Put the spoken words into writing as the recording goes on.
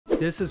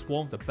This is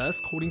one of the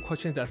best coding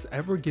questions that's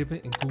ever given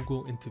in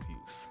Google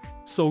interviews.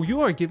 So you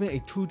are given a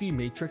 2D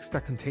matrix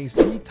that contains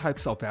 3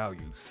 types of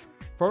values.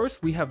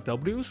 First, we have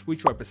W's,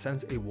 which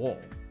represents a wall.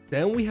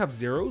 Then we have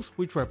zeros,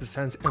 which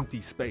represents empty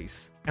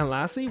space. And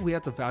lastly, we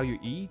have the value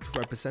E to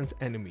represent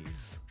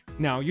enemies.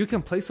 Now, you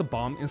can place a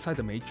bomb inside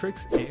the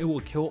matrix and it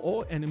will kill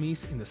all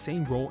enemies in the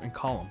same row and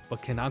column,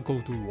 but cannot go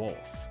through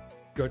walls.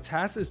 Your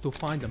task is to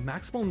find the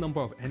maximum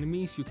number of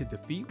enemies you can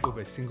defeat with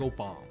a single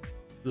bomb.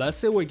 Let's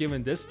say we're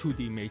given this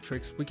 2D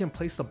matrix, we can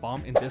place the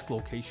bomb in this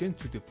location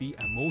to defeat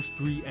at most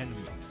 3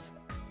 enemies.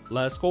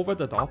 Let's go over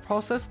the thought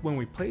process. When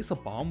we place a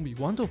bomb, we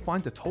want to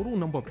find the total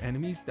number of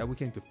enemies that we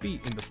can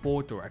defeat in the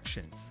 4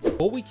 directions.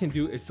 What we can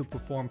do is to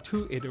perform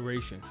 2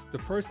 iterations. The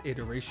first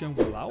iteration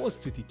will allow us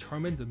to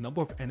determine the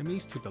number of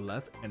enemies to the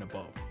left and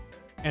above.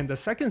 And the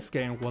second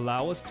scan will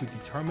allow us to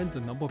determine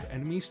the number of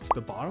enemies to the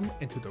bottom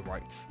and to the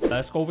right.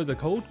 Let's go over the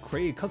code,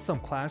 create a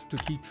custom class to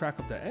keep track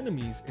of the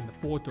enemies in the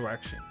 4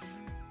 directions.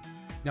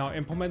 Now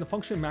implement the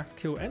function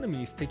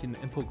maxKillEnemies taking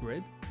the input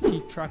grid,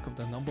 keep track of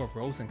the number of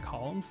rows and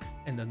columns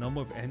and the number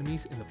of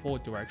enemies in the 4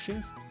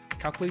 directions,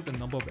 calculate the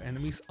number of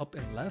enemies up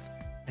and left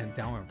and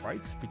down and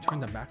right, return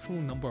the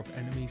maximum number of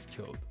enemies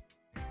killed.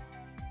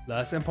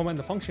 Let's implement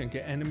the function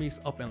getEnemies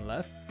up and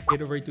left,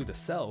 iterate through the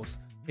cells,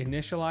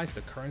 initialize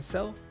the current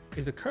cell.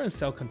 If the current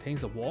cell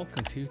contains a wall,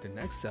 continue to the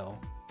next cell.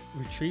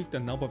 Retrieve the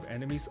number of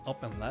enemies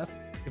up and left.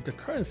 If the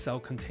current cell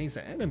contains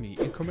an enemy,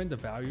 increment the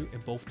value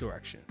in both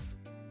directions.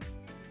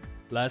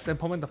 Let's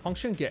implement the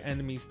function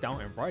getEnemies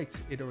down and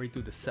right, iterate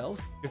through the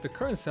cells. If the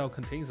current cell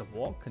contains a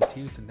wall,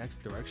 continue to the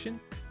next direction.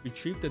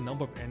 Retrieve the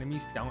number of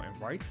enemies down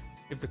and right.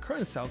 If the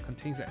current cell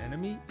contains an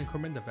enemy,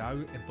 increment the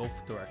value in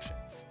both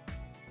directions.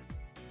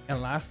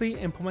 And lastly,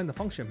 implement the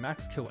function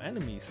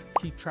maxKillEnemies,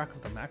 keep track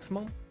of the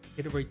maximum,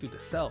 iterate through the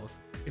cells.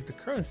 If the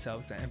current cell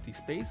is an empty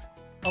space,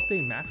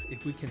 update max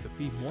if we can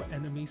defeat more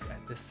enemies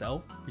at this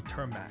cell,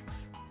 return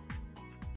max.